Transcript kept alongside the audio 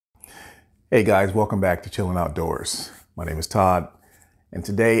Hey guys, welcome back to Chilling Outdoors. My name is Todd, and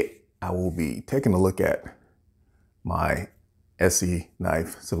today I will be taking a look at my Esse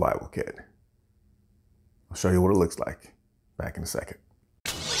knife survival kit. I'll show you what it looks like. Back in a second.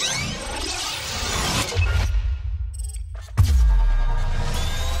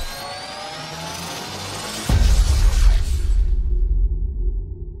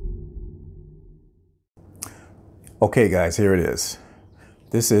 Okay guys, here it is.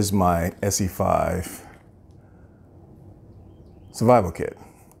 This is my Esse 5 survival kit.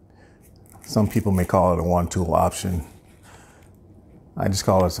 Some people may call it a one-tool option. I just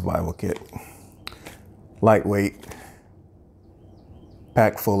call it a survival kit. Lightweight,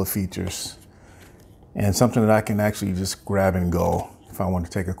 packed full of features, and something that I can actually just grab and go if I want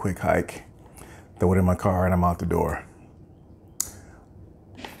to take a quick hike, throw it in my car and I'm out the door.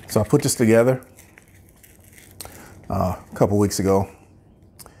 So I put this together a couple weeks ago,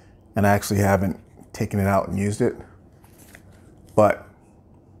 and I actually haven't taken it out and used it, but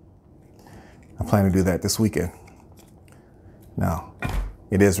I plan to do that this weekend. Now,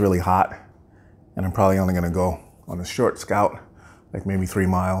 it is really hot, and I'm probably only gonna go on a short scout, like maybe 3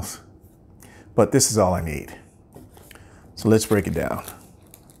 miles, but this is all I need. So let's break it down.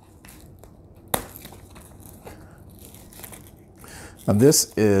 Now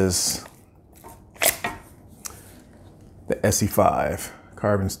this is the Esse 5.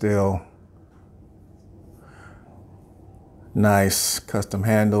 Carbon steel, nice custom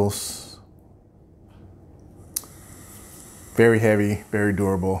handles, very heavy, very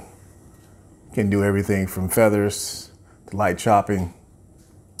durable. Can do everything from feathers to light chopping,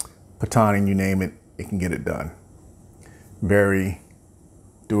 batoning, you name it, it can get it done. Very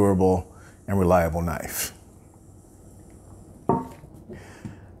durable and reliable knife.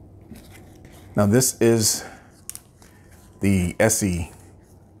 Now this is the Esse,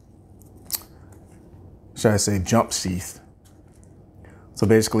 should I say, jump sheath. So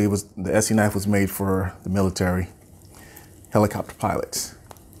basically the Esse knife was made for the military, helicopter pilots.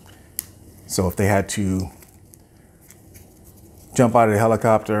 So if they had to jump out of the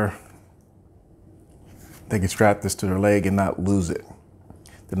helicopter, they could strap this to their leg and not lose it.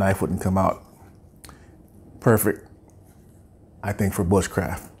 The knife wouldn't come out. Perfect, I think, for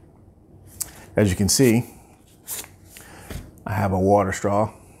bushcraft. As you can see, I have a water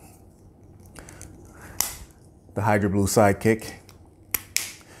straw, the Hydro Blue Sidekick,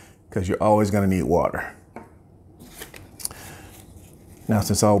 because you're always going to need water. Now,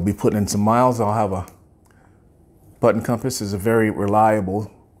 since I'll be putting in some miles, I'll have a button compass. It's a very reliable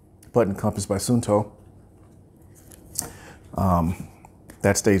button compass by Sunto.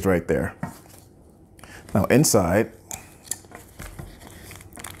 That stays right there. Now inside,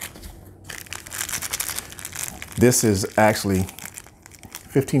 this is actually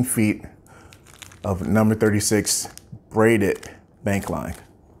 15 feet of number 36 braided bank line.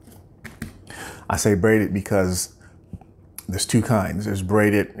 I say braided because there's two kinds. There's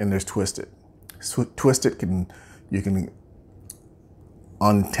braided and there's twisted. Twisted, you can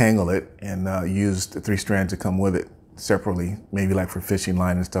untangle it and use the 3 strands that come with it separately, maybe like for fishing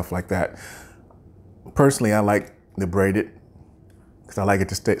line and stuff like that. Personally, I like the braided because I like it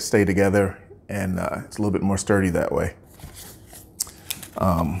to stay together, and it's a little bit more sturdy that way.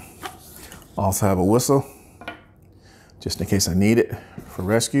 Also have a whistle, just in case I need it for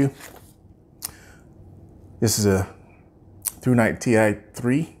rescue. This is a ThruNite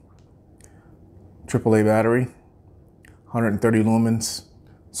Ti3 AAA battery, 130 lumens,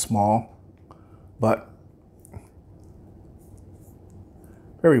 small, but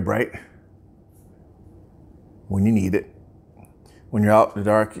very bright when you need it. When you're out in the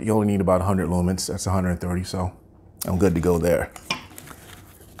dark, you only need about 100 lumens. That's 130, so I'm good to go there.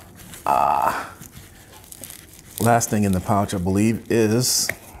 Last thing in the pouch, I believe, is,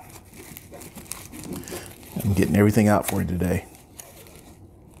 I'm getting everything out for you today.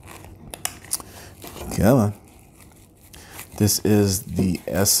 Come on. This is the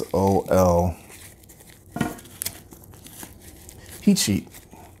SOL heat sheet.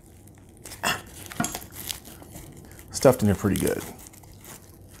 Stuffed in there pretty good.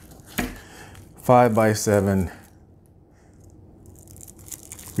 5x7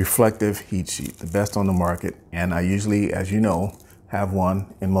 reflective heat sheet, the best on the market, and I usually, as you know, have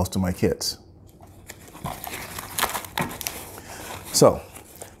one in most of my kits. So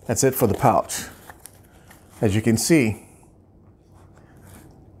that's it for the pouch. As you can see,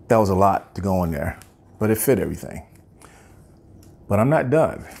 that was a lot to go in there, but it fit everything. But I'm not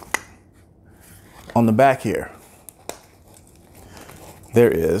done. On the back here,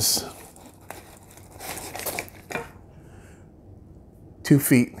 there is 2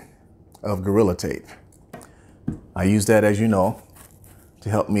 feet of Gorilla Tape. I use that, as you know, to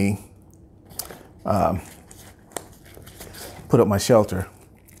help me put up my shelter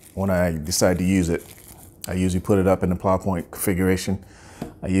when I decide to use it. I usually put it up in the plow point configuration.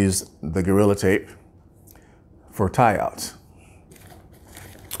 I use the Gorilla Tape for tie outs.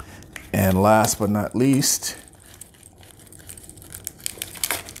 And last but not least,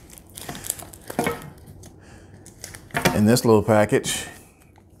 in this little package,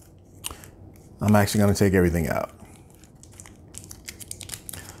 I'm actually going to take everything out.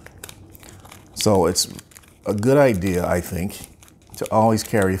 So it's a good idea, I think, to always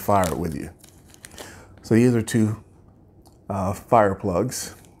carry fire with you. So these are two fire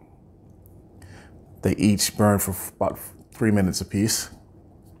plugs. They each burn for about 3 minutes apiece.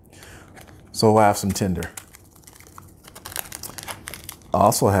 So we'll have some tinder. I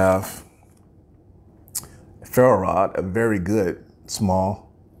also have a ferro rod, a very good,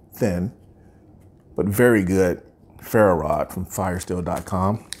 small, thin, but very good ferro rod from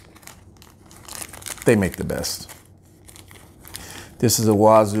firesteel.com. They make the best. This is a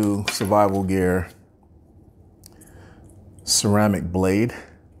Wazoo Survival Gear ceramic blade.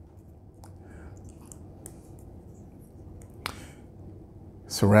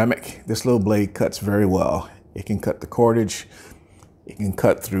 Ceramic, this little blade cuts very well. It can cut the cordage, it can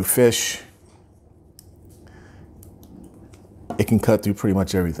cut through fish, it can cut through pretty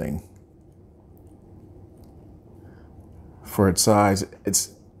much everything. For its size,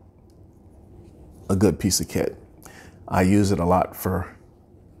 it's a good piece of kit. I use it a lot for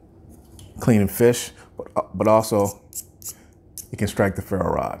cleaning fish, but also it can strike the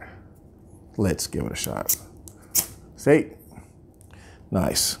ferro rod. Let's give it a shot. See?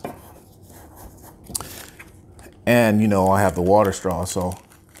 Nice. And you know, I have the water straw, so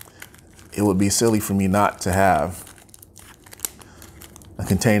it would be silly for me not to have a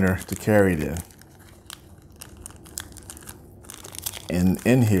container to carry it in. And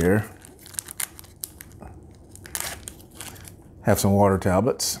in here, have some water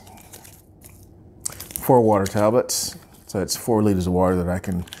tablets, 4 water tablets. So it's 4 liters of water that I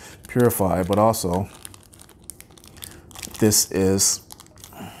can purify, but also this is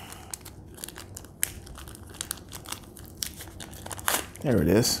there it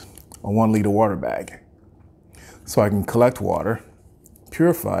is, a 1 liter water bag. So I can collect water,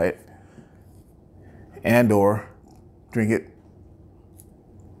 purify it, and or drink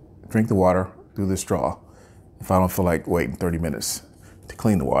the water through the straw. If I don't feel like waiting 30 minutes to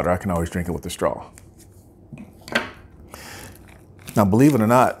clean the water, I can always drink it with the straw. Now, believe it or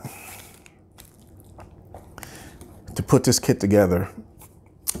not, to put this kit together,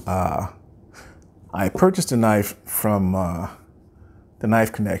 I purchased a knife from the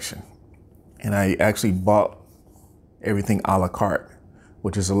Knife Connection, and I actually bought everything a la carte,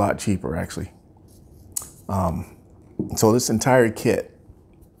 which is a lot cheaper actually. So this entire kit,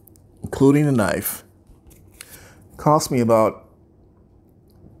 including the knife, cost me about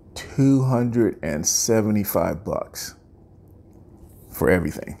 $275 for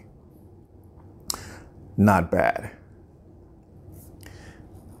everything. Not bad.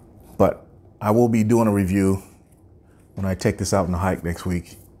 But I will be doing a review when I take this out on the hike next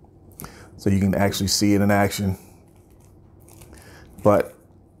week, so you can actually see it in action. But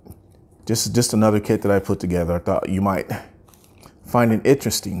just another kit that I put together. I thought you might find it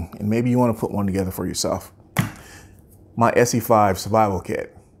interesting, and maybe you want to put one together for yourself. My SE5 survival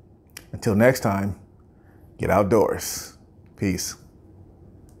kit. Until next time, get outdoors. Peace.